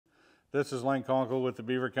This is Lane Conkle with the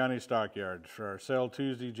Beaver County Stockyards. For our sale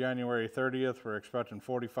Tuesday, January 30th, we're expecting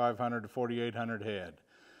 4,500 to 4,800 head.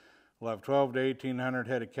 We'll have 12 to 1,800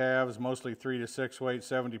 head of calves, mostly 3 to 6 weight,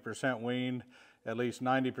 70% weaned. At least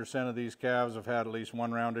 90% of these calves have had at least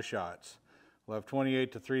one round of shots. We'll have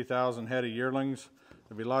 28 to 3,000 head of yearlings.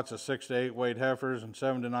 There'll be lots of 6 to 8 weight heifers and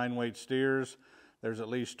 7 to 9 weight steers. There's at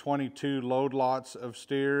least 22 load lots of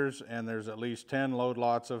steers, and there's at least 10 load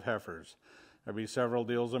lots of heifers. There'll be several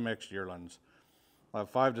deals of mixed yearlings. We'll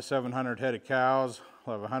have 500 to 700 head of cows.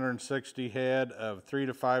 We'll have 160 head of 3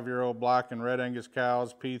 to 5 year old black and red Angus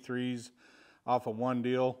cows, P3s, off of one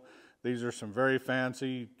deal. These are some very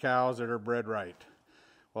fancy cows that are bred right.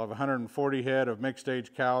 We'll have 140 head of mixed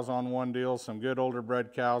age cows on one deal, some good older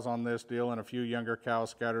bred cows on this deal, and a few younger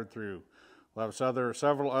cows scattered through. We'll have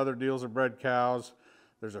several other deals of bred cows.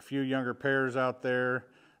 There's a few younger pairs out there,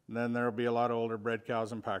 and then there'll be a lot of older bred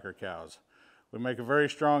cows and packer cows. We make a very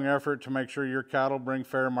strong effort to make sure your cattle bring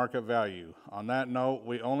fair market value. On that note,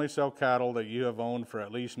 we only sell cattle that you have owned for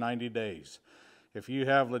at least 90 days. If you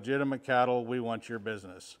have legitimate cattle, we want your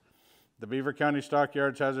business. The Beaver County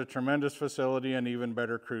Stockyards has a tremendous facility and even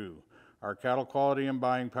better crew. Our cattle quality and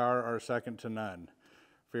buying power are second to none.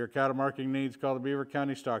 For your cattle marketing needs, call the Beaver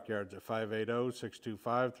County Stockyards at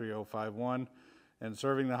 580-625-3051. And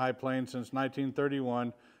serving the High Plains since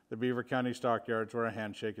 1931, the Beaver County Stockyards, where a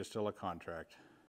handshake is still a contract.